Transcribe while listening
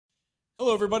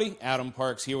Hello, everybody. Adam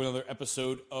Parks here with another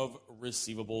episode of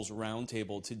Receivables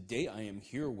Roundtable. Today, I am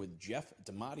here with Jeff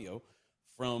DiMatteo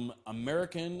from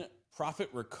American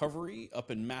Profit Recovery up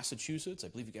in Massachusetts. I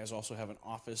believe you guys also have an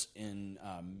office in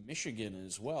Michigan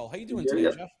as well. How you doing today,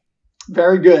 Yeah, Jeff?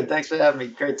 very good. Thanks for having me.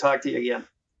 Great to talk to you again.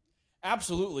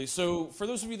 Absolutely. So, for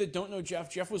those of you that don't know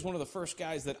Jeff, Jeff was one of the first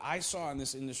guys that I saw in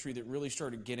this industry that really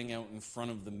started getting out in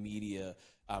front of the media,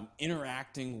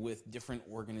 interacting with different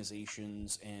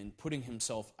organizations, and putting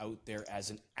himself out there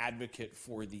as an advocate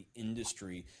for the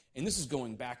industry. And this is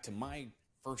going back to my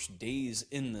first days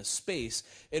in the space.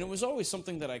 And it was always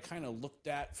something that I kind of looked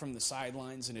at from the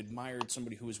sidelines and admired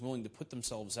somebody who was willing to put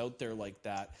themselves out there like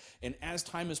that. And as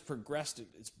time has progressed,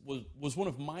 was one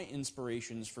of my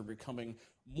inspirations for becoming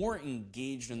more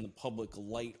engaged in the public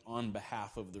light on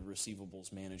behalf of the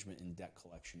receivables management and debt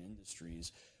collection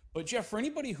industries. But Jeff, for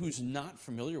anybody who's not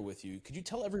familiar with you, could you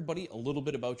tell everybody a little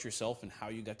bit about yourself and how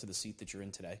you got to the seat that you're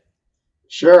in today?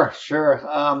 Sure.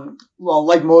 Well,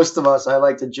 like most of us, I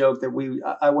like to joke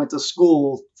that I went to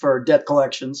school for debt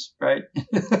collections, right?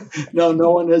 No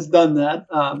one has done that.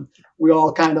 We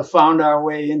all kind of found our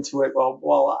way into it.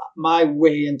 My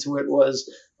way into it was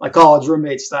my college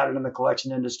roommate started in the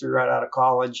collection industry right out of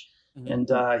college. Mm-hmm.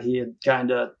 And he had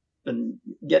kind of been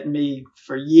getting me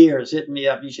for years, hitting me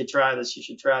up. You should try this. You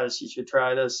should try this. You should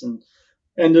try this. And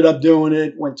ended up doing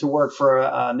it. Went to work for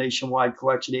a nationwide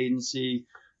collection agency.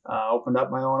 Opened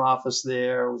up my own office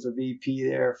there, was a VP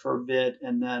there for a bit,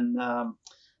 and then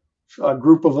a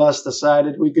group of us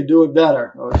decided we could do it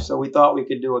better. So we thought we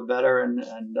could do it better,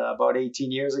 and about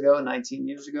 19 years ago,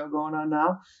 going on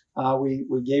now, we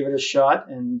gave it a shot,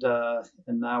 and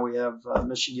now we have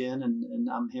Michigan, and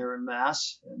I'm here in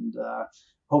Mass, and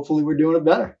hopefully we're doing it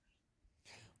better.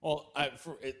 Well,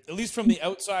 at least from the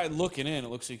outside looking in, it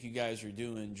looks like you guys are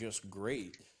doing just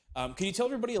great. Can you tell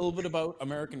everybody a little bit about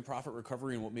American Profit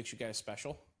Recovery and what makes you guys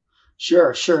special?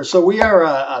 Sure. So we are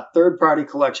a third-party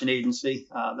collection agency.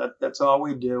 That's all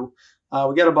we do.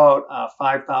 We got about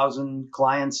 5,000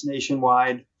 clients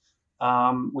nationwide.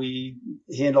 We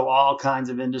handle all kinds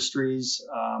of industries.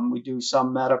 We do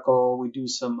some medical. We do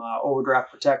some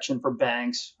overdraft protection for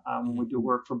banks. We do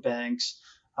work for banks.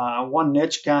 One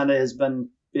niche kind of has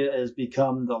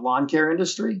become the lawn care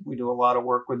industry. We do a lot of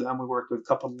work with them. We work with a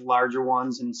couple of larger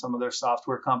ones and some of their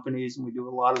software companies, and we do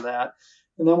a lot of that.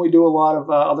 And then we do a lot of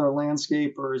other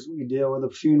landscapers. We deal with the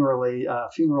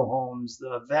funeral homes,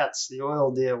 the vets, the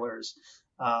oil dealers,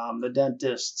 the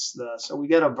dentists. So we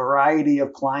get a variety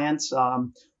of clients,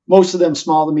 most of them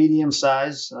small to medium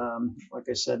size, like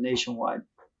I said, nationwide.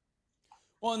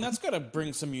 Well, and that's got to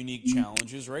bring some unique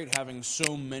challenges, right? Having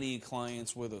so many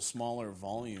clients with a smaller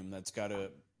volume, it's got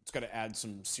to add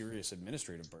some serious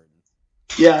administrative burden.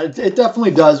 Yeah, it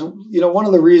definitely does. One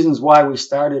of the reasons why we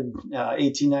started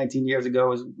 18, 19 years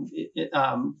ago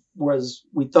was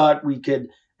we thought we could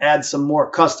add some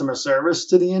more customer service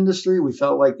to the industry. We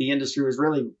felt like the industry was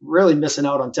really, really missing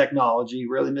out on technology,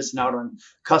 really missing out on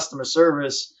customer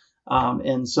service.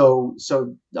 And so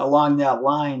along that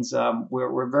lines,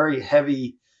 we're very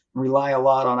heavy, rely a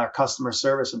lot on our customer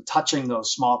service and touching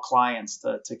those small clients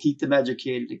to keep them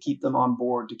educated, to keep them on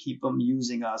board, to keep them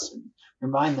using us and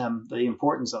remind them the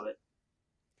importance of it.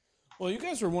 Well, you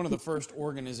guys were one of the first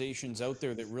organizations out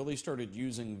there that really started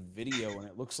using video, and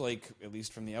it looks like, at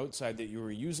least from the outside, that you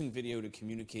were using video to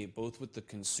communicate both with the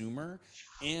consumer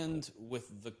and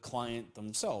with the client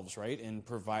themselves, right? And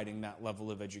providing that level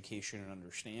of education and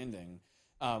understanding.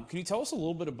 Can you tell us a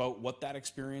little bit about what that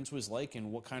experience was like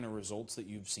and what kind of results that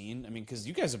you've seen? I mean, because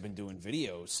you guys have been doing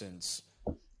video since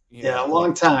a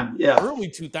long time. Yeah, early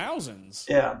 2000s.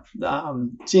 Yeah,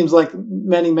 seems like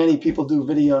many people do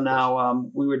video now.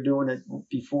 We were doing it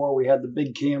before we had the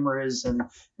big cameras, and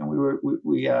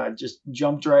we just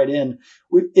jumped right in.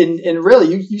 And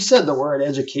really, you said the word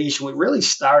education. We really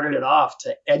started it off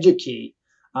to educate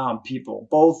people,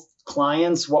 both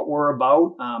clients, what we're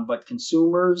about, but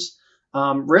consumers.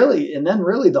 Really, and then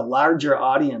really the larger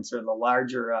audience or the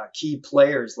larger key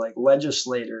players like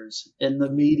legislators in the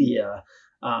media,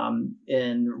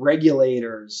 and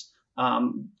regulators,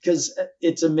 because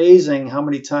it's amazing how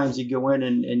many times you go in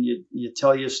and you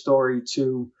tell your story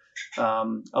to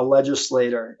a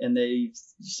legislator and they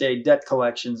say debt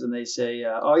collections and they say,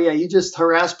 oh yeah, you just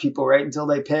harass people right until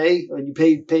they pay, and you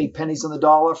pay pennies on the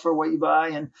dollar for what you buy,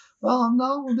 and well,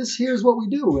 no, here's what we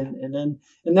do, and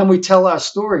then we tell our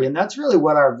story, and that's really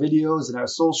what our videos and our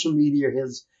social media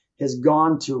has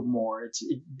gone to more.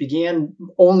 It began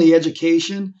only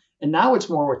education, And now it's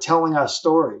more we're telling our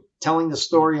story, telling the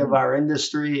story of our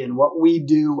industry and what we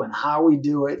do and how we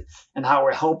do it and how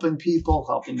we're helping people,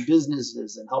 helping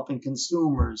businesses and helping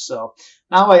consumers. So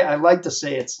now I like to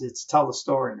say it's tell the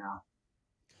story now.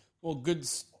 Well, good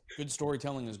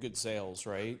storytelling is good sales,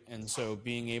 right? And so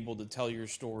being able to tell your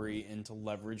story and to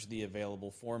leverage the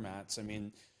available formats. I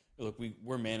mean, look,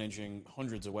 we're managing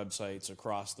hundreds of websites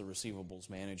across the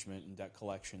receivables management and debt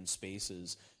collection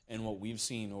spaces, and what we've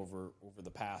seen over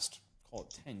the past, call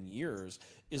it 10 years,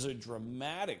 is a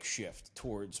dramatic shift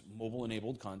towards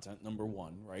mobile-enabled content, number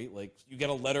one, right? Like, you get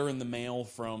a letter in the mail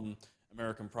from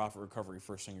American Profit Recovery,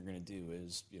 first thing you're going to do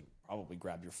is probably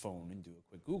grab your phone and do a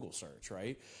quick Google search,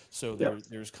 right? So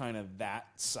there's kind of that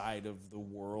side of the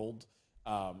world,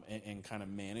 and kind of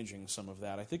managing some of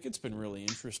that. I think it's been really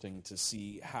interesting to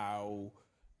see how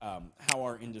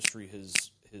our industry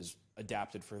has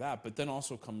adapted for that. But then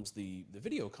also comes the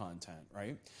video content,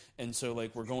 right? And so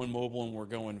like we're going mobile and we're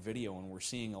going video, and we're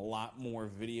seeing a lot more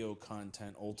video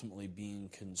content ultimately being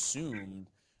consumed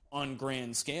on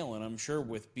grand scale. And I'm sure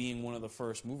with being one of the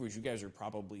first movers, you guys are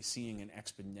probably seeing an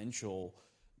exponential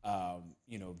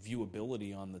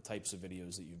viewability on the types of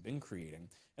videos that you've been creating.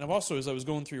 And I've also, as I was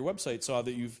going through your website, saw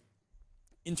that you've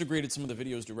integrated some of the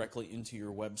videos directly into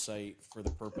your website for the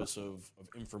purpose of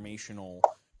informational,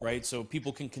 right? So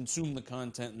people can consume the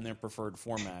content in their preferred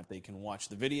format. They can watch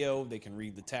the video, they can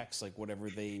read the text, like whatever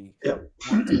they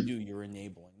want to do, you're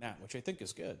enabling that, which I think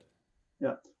is good.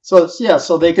 Yeah.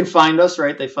 So they can find us,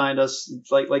 right? They find us,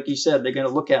 like you said, they're going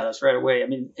to look at us right away. I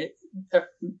mean,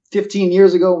 15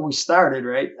 years ago when we started,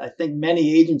 right? I think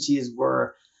many agencies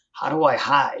were, how do I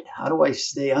hide? How do I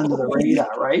stay under the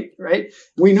radar, right? Right.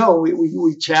 We know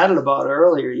we chatted about it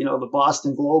earlier, the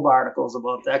Boston Globe articles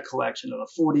about that collection of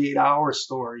the 48-hour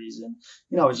stories, and,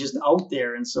 it's just out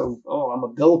there. And so, I'm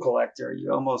a bill collector.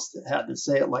 You almost had to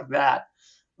say it like that.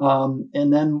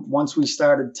 And then once we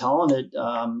started telling it,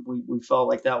 we felt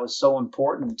like that was so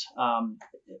important,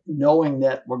 knowing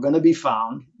that we're going to be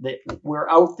found, that we're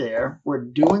out there, we're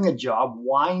doing a job.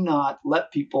 Why not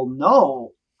let people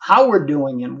know how we're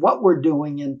doing and what we're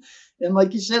doing? And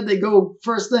like you said, they go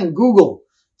first thing, Google.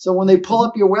 So when they pull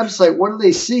up your website, what do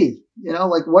they see?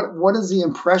 Like what is the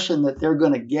impression that they're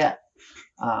going to get?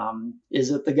 Is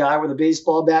it the guy with a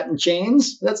baseball bat and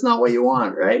chains? That's not what you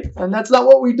want, right? And that's not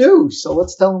what we do. So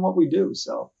let's tell them what we do.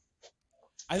 So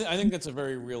I think that's a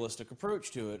very realistic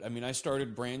approach to it. I mean, I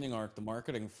started Branding Arc, the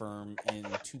marketing firm, in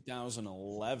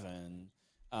 2011,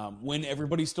 when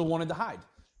everybody still wanted to hide,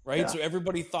 right? Yeah. So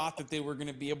everybody thought that they were going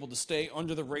to be able to stay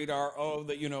under the radar. Oh,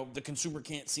 that the consumer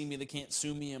can't see me, they can't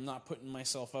sue me, I'm not putting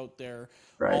myself out there,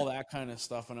 right. All that kind of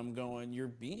stuff. And I'm going, you're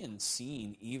being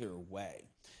seen either way.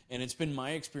 And it's been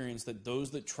my experience that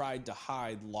those that tried to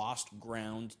hide lost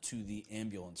ground to the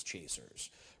ambulance chasers,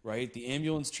 right? The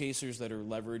ambulance chasers that are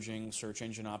leveraging search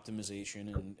engine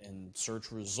optimization and search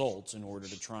results in order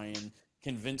to try and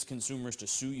convince consumers to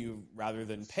sue you rather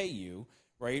than pay you,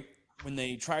 right? When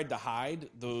they tried to hide,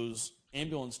 those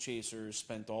ambulance chasers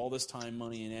spent all this time,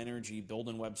 money, and energy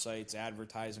building websites,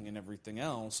 advertising, and everything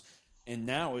else. And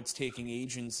now it's taking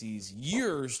agencies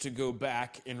years to go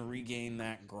back and regain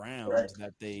that ground, right,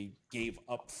 that they gave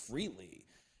up freely.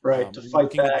 Right, to fight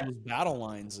looking back. At those battle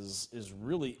lines is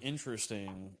really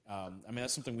interesting. I mean,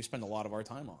 that's something we spend a lot of our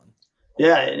time on.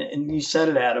 Yeah, and you said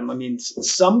it, Adam. I mean,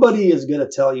 somebody is going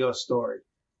to tell your story,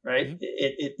 right?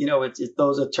 Mm-hmm. It's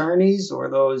those attorneys or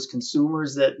those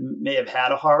consumers that may have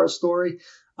had a horror story,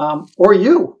 or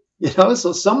you. So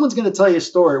someone's going to tell you a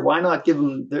story. Why not give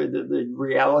them the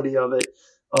reality of it,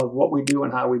 of what we do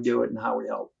and how we do it and how we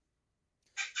help?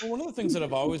 Well, one of the things that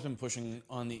I've always been pushing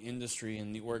on the industry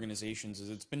and the organizations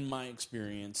is it's been my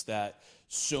experience that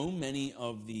so many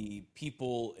of the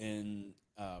people in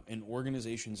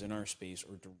organizations in our space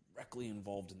are directly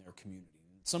involved in their community,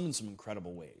 some in some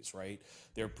incredible ways, right?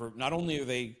 Not only are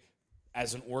they,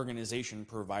 as an organization,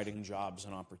 providing jobs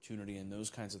and opportunity and those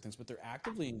kinds of things, but they're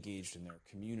actively engaged in their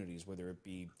communities, whether it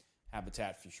be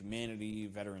Habitat for Humanity,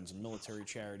 veterans and military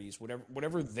charities,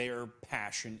 whatever their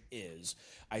passion is.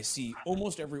 I see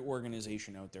almost every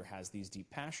organization out there has these deep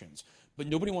passions, but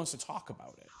nobody wants to talk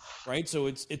about it, right? So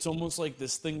it's almost like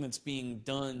this thing that's being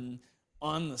done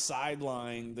on the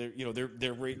sideline.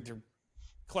 They're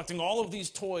collecting all of these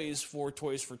toys for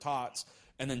Toys for Tots,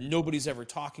 and then nobody's ever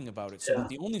talking about it. So that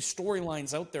the only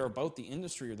storylines out there about the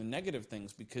industry are the negative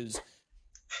things, because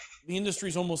the industry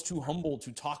is almost too humble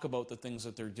to talk about the things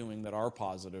that they're doing that are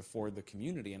positive for the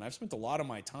community. And I've spent a lot of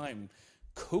my time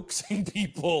coaxing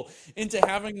people into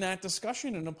having that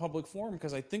discussion in a public forum,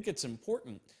 because I think it's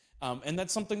important. And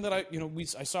that's something that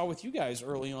I saw with you guys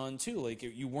early on too. Like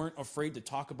you weren't afraid to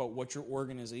talk about what your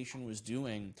organization was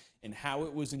doing and how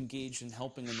it was engaged in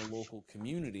helping in the local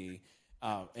community.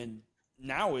 And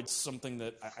now it's something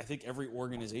that I think every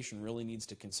organization really needs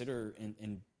to consider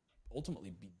and ultimately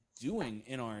be doing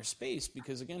in our space.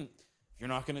 Because again, if you're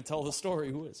not going to tell the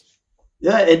story, who is?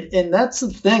 Yeah, and that's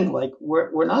the thing. Like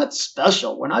we're not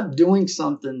special. We're not doing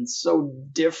something so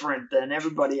different than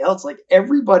everybody else. Like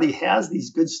everybody has these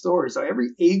good stories. So every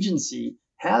agency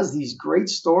has these great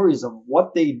stories of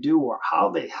what they do or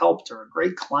how they helped or a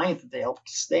great client that they helped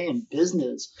stay in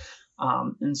business.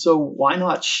 And so why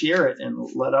not share it and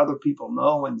let other people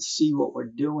know and see what we're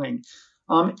doing?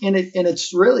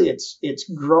 It's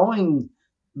growing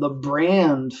the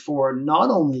brand for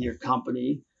not only your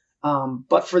company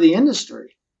but for the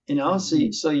industry.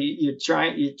 You're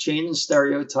changing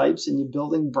stereotypes and you're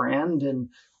building brand. And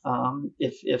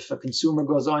if a consumer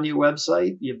goes on your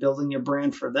website, you're building your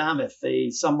brand for them.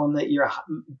 If someone that you're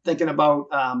thinking about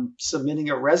submitting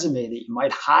a resume that you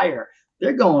might hire,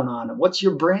 they're going on it. What's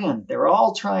your brand?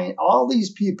 All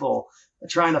these people are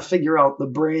trying to figure out the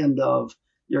brand of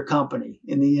your company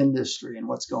in the industry and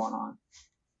what's going on.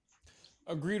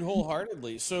 Agreed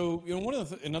wholeheartedly. So,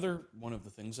 another one of the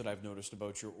things that I've noticed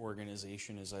about your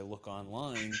organization as I look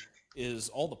online is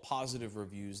all the positive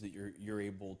reviews that you're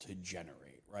able to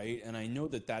generate, right? And I know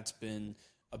that that's been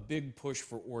a big push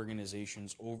for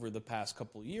organizations over the past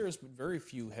couple of years, but very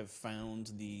few have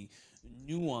found the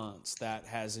nuance that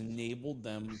has enabled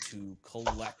them to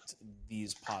collect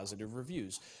these positive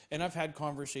reviews. And I've had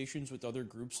conversations with other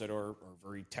groups that are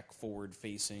very tech forward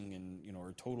facing and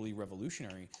are totally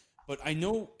revolutionary. But I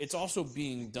know it's also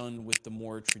being done with the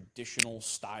more traditional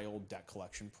style debt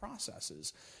collection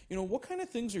processes. What kind of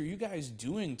things are you guys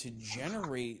doing to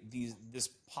generate this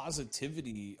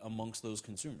positivity amongst those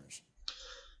consumers?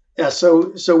 Yeah,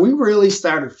 so we really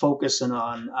started focusing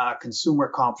on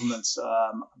consumer compliments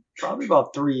probably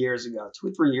about 3 years ago, 2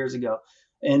 or 3 years ago,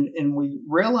 and we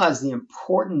realized the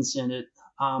importance in it.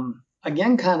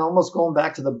 Again, kind of almost going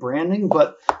back to the branding,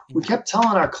 but we kept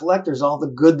telling our collectors all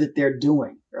the good that they're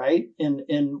doing, right? And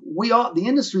the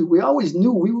industry, we always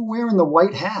knew we were wearing the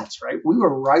white hats, right? We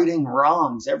were righting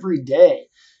wrongs every day,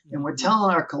 and we're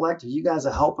telling our collectors, you guys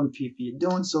are helping people. You're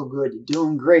doing so good. You're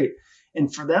doing great.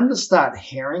 And for them to start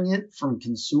hearing it from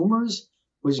consumers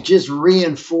was just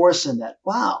reinforcing that,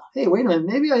 wow, hey, wait a minute,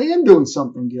 maybe I am doing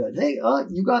something good. Hey,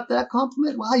 you got that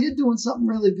compliment? Wow, you're doing something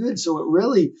really good. So it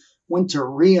really went to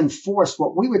reinforce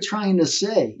what we were trying to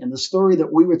say and the story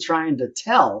that we were trying to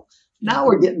tell. Now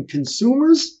we're getting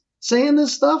consumers saying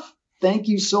this stuff. Thank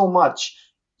you so much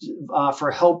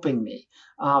for helping me.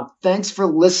 Thanks for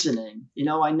listening.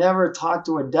 I never talked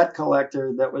to a debt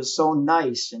collector that was so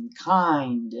nice and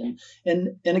kind.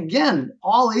 And again,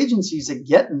 all agencies are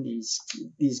getting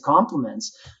these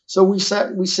compliments. So we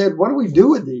said, what do we do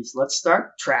with these? Let's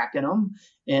start tracking them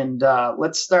and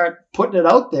let's start putting it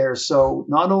out there. So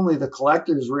not only the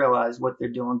collectors realize what they're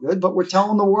doing good, but we're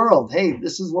telling the world, hey,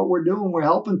 this is what we're doing. We're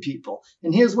helping people.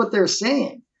 And here's what they're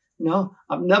saying.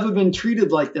 I've never been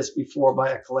treated like this before by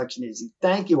a collection agency.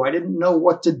 Thank you. I didn't know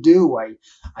what to do.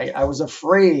 I was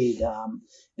afraid.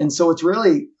 And so it's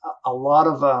really a lot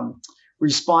of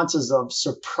responses of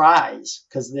surprise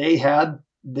because they had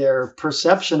their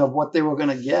perception of what they were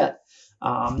going to get.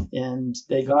 And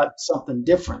they got something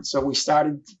different. So we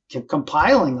started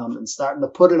compiling them and starting to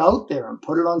put it out there and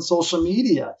put it on social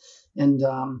media. And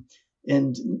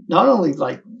not only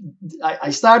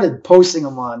I started posting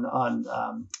them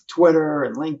on Twitter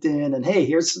and LinkedIn and hey,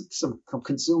 here's some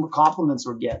consumer compliments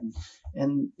we're getting.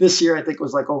 And this year, I think it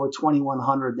was like over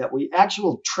 2,100 that we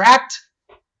actually tracked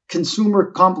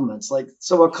consumer compliments.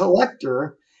 So a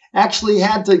collector actually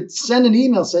had to send an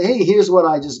email, say, hey, here's what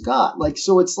I just got.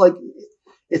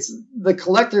 It's the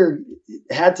collector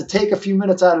had to take a few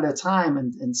minutes out of their time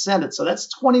and send it. So that's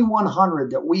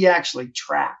 2,100 that we actually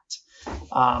tracked.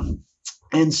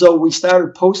 And so we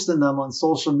started posting them on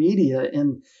social media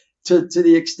and to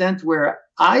the extent where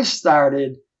I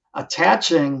started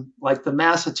attaching the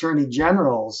Mass Attorney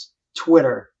General's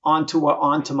Twitter onto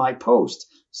my post.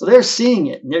 So they're seeing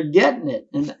it and they're getting it.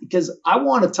 And because I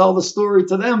want to tell the story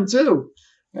to them too.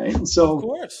 Right. And so, of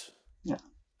course. Yeah.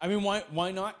 I mean,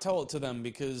 why not tell it to them?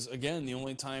 Because again, the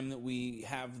only time that we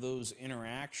have those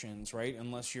interactions, right?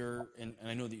 Unless and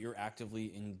I know that you're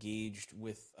actively engaged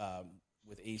with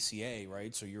ACA,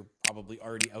 right? So you're probably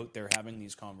already out there having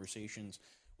these conversations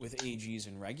with AGs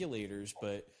and regulators.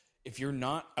 But if you're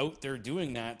not out there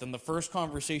doing that, then the first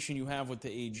conversation you have with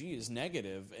the AG is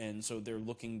negative. And so they're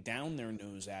looking down their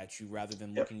nose at you rather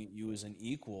than looking at you as an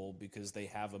equal because they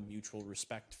have a mutual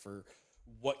respect for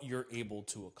what you're able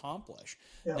to accomplish.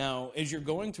 Yeah. Now, as you're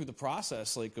going through the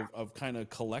process, like of kind of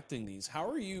collecting these, how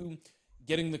are you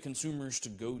getting the consumers to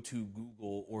go to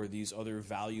Google or these other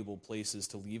valuable places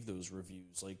to leave those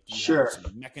reviews? Like, do you have Sure.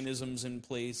 some mechanisms in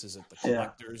place? Is it the Yeah.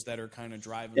 collectors that are kind of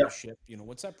driving Yeah. the ship?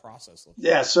 What's that process look like?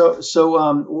 Yeah, so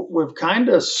we've kind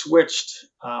of switched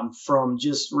from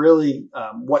just really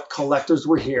what collectors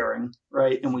were hearing,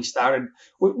 right? And we started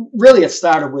really it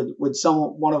started with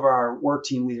one of our work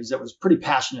team leaders that was pretty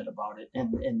passionate about it,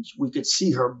 and we could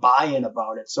see her buy-in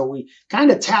about it. So we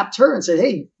kind of tapped her and said,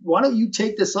 "Hey, why don't you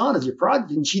take this on as your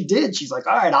project?" And she did. She's like,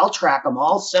 "All right, I'll track them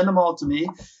all, send them all to me,"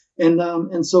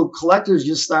 and so collectors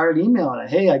just started emailing,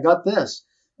 "Hey, I got this."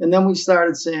 And then we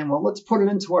started saying, well, let's put it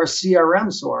into our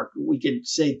CRM so we could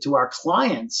say to our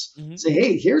clients, say,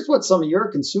 hey, here's what some of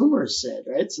your consumers said,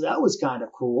 right? So that was kind of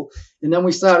cool. And then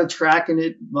we started tracking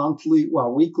it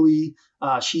weekly.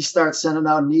 She starts sending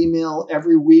out an email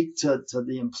every week to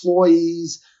the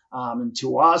employees and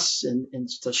to us and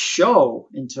to show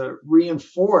and to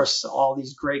reinforce all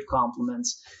these great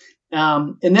compliments.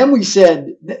 And then we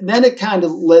said, then it kind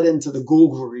of led into the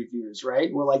Google reviews,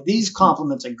 right? We're like, these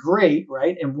compliments are great,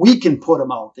 right? And we can put them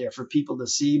out there for people to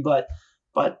see. But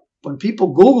when people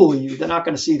Google you, they're not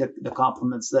going to see the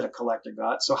compliments that a collector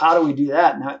got. So how do we do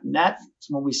that? And that's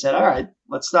when we said, all right,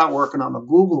 let's start working on the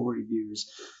Google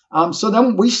reviews. So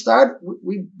then we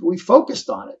focused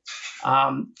on it.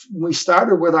 We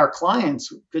started with our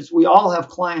clients because we all have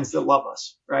clients that love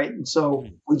us, right? And so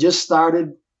we just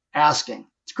started asking.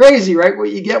 It's crazy, right?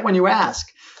 What you get when you ask.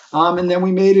 And then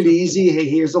we made it easy. Hey,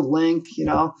 here's a link,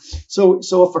 So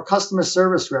if a customer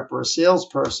service rep or a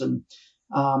salesperson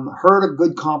heard a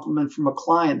good compliment from a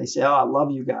client, they say, oh, I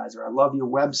love you guys, or I love your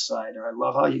website, or I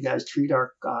love how you guys treat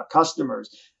our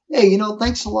customers. Hey,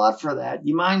 thanks a lot for that.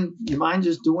 You mind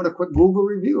just doing a quick Google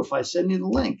review if I send you the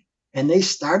link? And they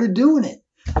started doing it.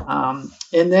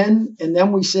 And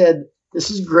then we said,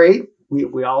 this is great.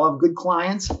 We all have good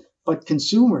clients. But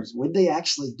consumers, would they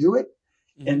actually do it?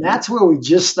 And that's where we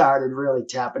just started really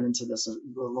tapping into this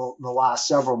the last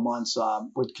several months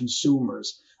with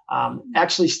consumers.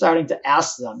 Actually starting to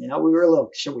ask them, we were a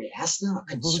little, should we ask them, a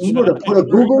consumer to put a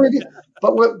Google review?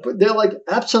 But they're like,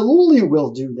 absolutely,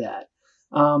 we'll do that.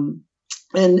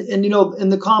 And in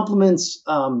the compliments,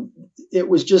 it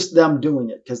was just them doing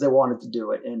it because they wanted to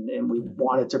do it, and we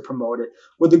wanted to promote it.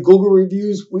 With the Google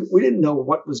reviews, we didn't know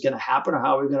what was going to happen or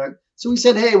how we were going to. So we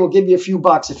said, hey, we'll give you a few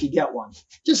bucks if you get one,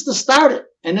 just to start it.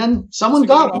 And then someone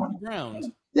got one.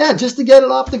 Yeah, just to get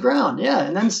it off the ground. Yeah,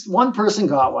 and then one person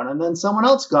got one, and then someone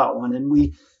else got one, and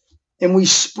we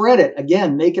spread it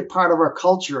again, make it part of our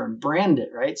culture and brand it,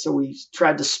 right? So we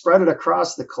tried to spread it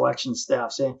across the collection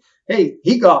staff, saying, hey,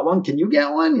 he got one. Can you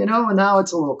get one? And now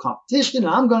it's a little competition.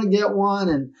 I'm going to get one.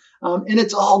 And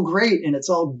it's all great. And it's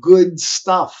all good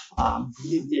stuff.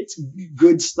 It's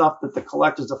good stuff that the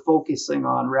collectors are focusing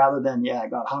on rather than, I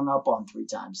got hung up on 3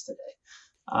 times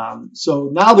today. So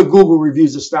now the Google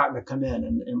reviews are starting to come in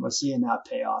and we're seeing that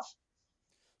pay off.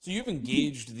 So you've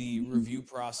engaged the review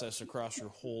process across your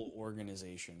whole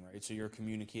organization, right? So you're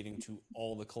communicating to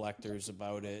all the collectors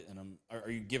about it, and are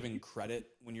you giving credit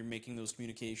when you're making those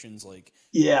communications? Like,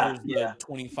 here's the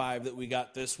 25 that we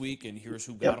got this week, and here's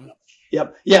who got them.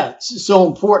 Yep. Yeah. It's so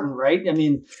important, right? I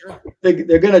mean, sure.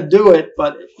 They're going to do it,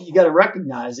 but you got to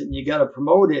recognize it and you got to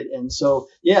promote it. And so,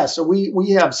 so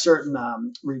we have certain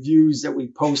reviews that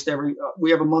we post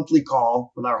we have a monthly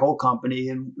call with our whole company.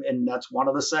 And that's one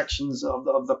of the sections of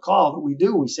the call that we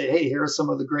do. We say, hey, here are some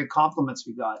of the great compliments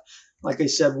we got. Like I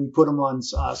said, we put them on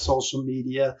social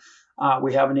media.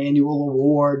 We have an annual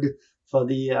award for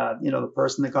the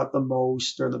person that got the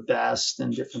most or the best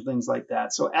and different things like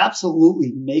that. So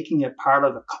absolutely making it part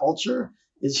of the culture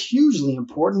is hugely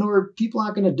important, or people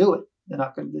aren't going to do it. They're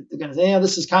going to say,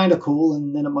 this is kind of cool.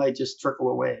 And then it might just trickle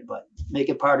away, but make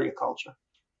it part of your culture.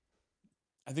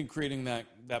 I think creating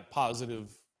that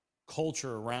positive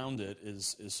culture around it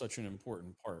is such an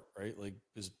important part, right? Like,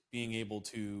 is being able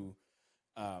to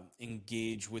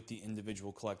engage with the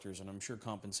individual collectors, and I'm sure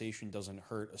compensation doesn't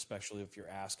hurt, especially if you're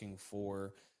asking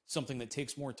for something that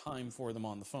takes more time for them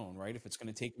on the phone, right? If it's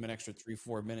going to take them an extra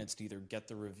 3-4 minutes to either get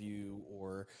the review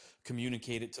or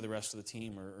communicate it to the rest of the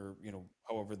team, or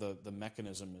however the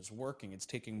mechanism is working, it's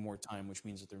taking more time, which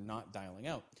means that they're not dialing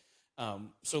out.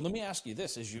 So let me ask you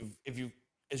this: as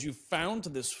you've found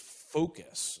this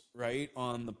focus, right,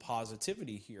 on the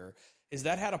positivity here, has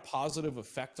that had a positive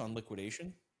effect on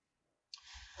liquidation?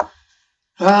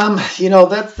 I've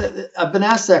been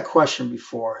asked that question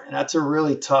before, and that's a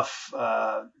really tough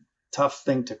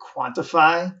thing to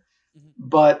quantify.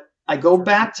 But I go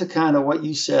back to kind of what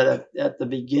you said at the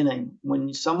beginning.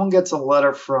 When someone gets a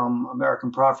letter from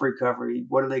American Profit Recovery,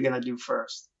 what are they going to do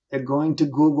first? They're going to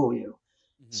Google you.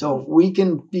 So if we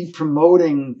can be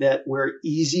promoting that we're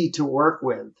easy to work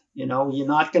with, you know, you're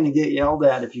not going to get yelled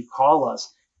at if you call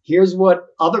us. Here's what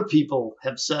other people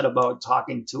have said about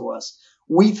talking to us.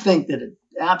 We think that it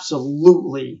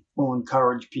absolutely will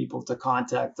encourage people to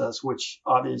contact us, which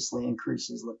obviously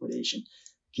increases liquidation.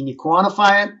 Can you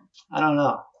quantify it? I don't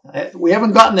know. We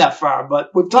haven't gotten that far, but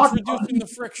we've talked about reducing the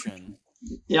friction.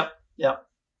 Yep.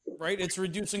 Right? It's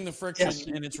reducing the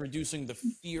friction, and it's reducing the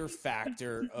fear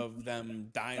factor of them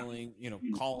dialing,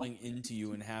 calling into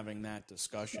you and having that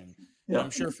discussion. And I'm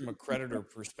sure from a creditor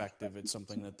perspective, it's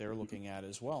something that they're looking at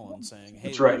as well and saying,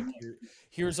 hey, look,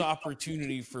 here's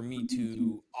opportunity for me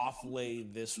to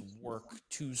offlay this work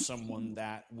to someone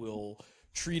that will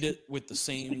treat it with the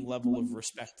same level of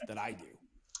respect that I do.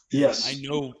 Yes. I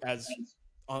know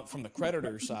from the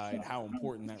creditor side how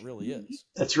important that really is.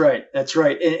 That's right.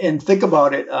 And think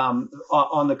about it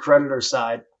on the creditor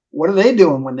side. What are they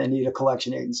doing when they need a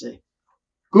collection agency?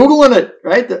 Googling it,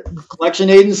 right? The collection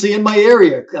agency in my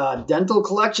area, dental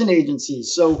collection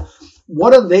agencies. So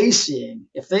what are they seeing?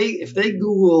 If they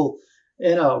Google,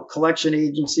 collection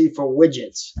agency for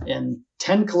widgets, and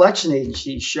 10 collection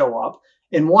agencies show up,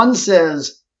 and one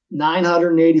says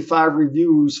 985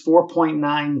 reviews,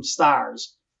 4.9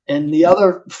 stars, and the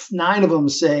other 9 of them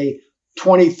say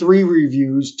 23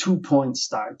 reviews, 2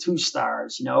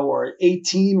 stars, or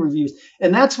 18 reviews.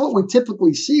 And that's what we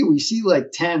typically see. We see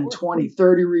like 10, 20,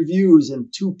 30 reviews and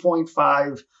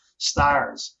 2.5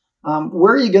 stars.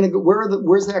 Where are you going to go?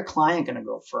 Where's that client going to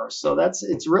go first? So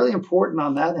it's really important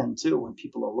on that end too, when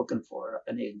people are looking for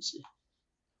an agency.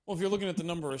 Well, if you're looking at the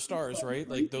number of stars, right,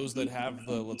 like those that have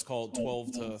the, let's call it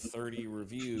 12 to 30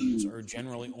 reviews are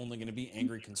generally only going to be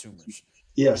angry consumers.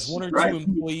 Yes. There's one or two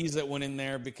employees that went in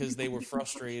there because they were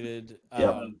frustrated,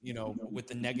 with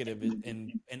the negative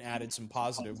and added some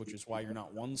positive, which is why you're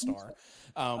not 1 star.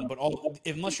 But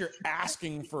unless you're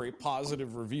asking for a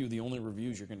positive review, the only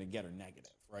reviews you're going to get are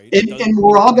negative, right? And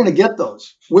we're all going to get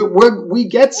those. We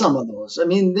get some of those. I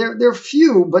mean, they're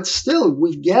few, but still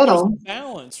we get them.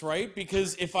 Balance, right?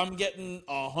 Because if I'm getting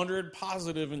 100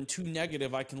 positive and 2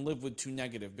 negative, I can live with 2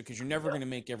 negative because you're never going to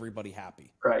make everybody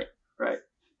happy. Right.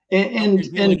 And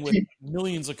with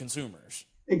millions of consumers.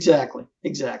 Exactly.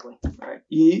 Right.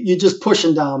 You're just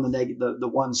pushing down the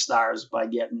 1 stars by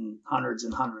getting hundreds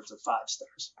and hundreds of 5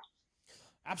 stars.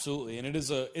 Absolutely, and it's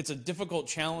a difficult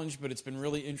challenge, but it's been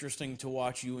really interesting to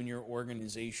watch you and your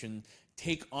organization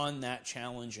take on that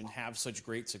challenge and have such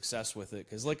great success with it.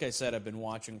 Because, like I said, I've been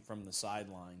watching from the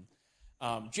sideline.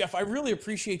 Jeff, I really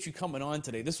appreciate you coming on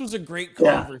today. This was a great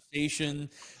conversation.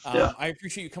 I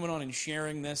appreciate you coming on and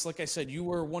sharing this. Like I said, you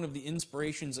were one of the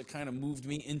inspirations that kind of moved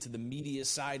me into the media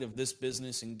side of this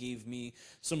business and gave me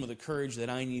some of the courage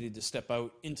that I needed to step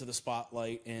out into the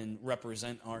spotlight and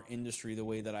represent our industry the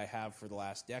way that I have for the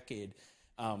last decade.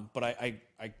 But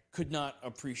I could not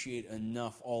appreciate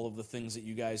enough all of the things that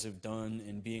you guys have done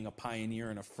and being a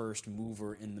pioneer and a first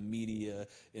mover in the media,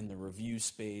 in the review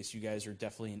space. You guys are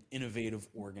definitely an innovative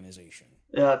organization.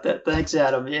 Yeah, thanks,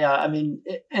 Adam. Yeah, I mean,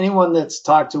 anyone that's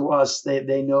talked to us,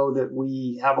 they know that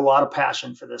we have a lot of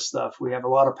passion for this stuff. We have a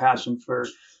lot of passion for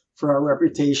our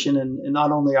reputation and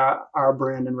not only our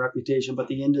brand and reputation, but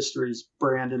the industry's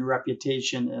brand and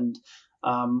reputation. And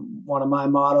one of my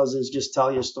mottos is just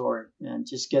tell your story and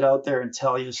just get out there and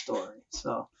tell your story.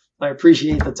 So I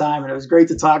appreciate the time, and it was great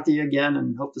to talk to you again,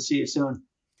 and hope to see you soon.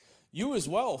 You as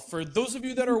well. For those of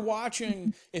you that are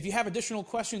watching, if you have additional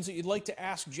questions that you'd like to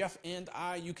ask Jeff and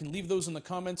I, you can leave those in the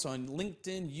comments on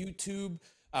LinkedIn, YouTube.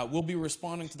 We'll be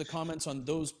responding to the comments on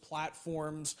those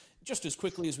platforms just as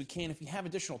quickly as we can. If you have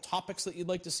additional topics that you'd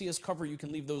like to see us cover, you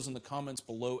can leave those in the comments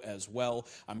below as well.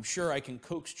 I'm sure I can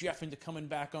coax Jeff into coming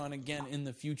back on again in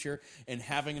the future and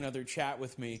having another chat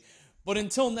with me. But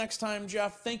until next time,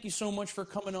 Jeff, thank you so much for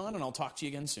coming on, and I'll talk to you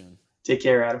again soon. Take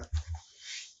care, Adam.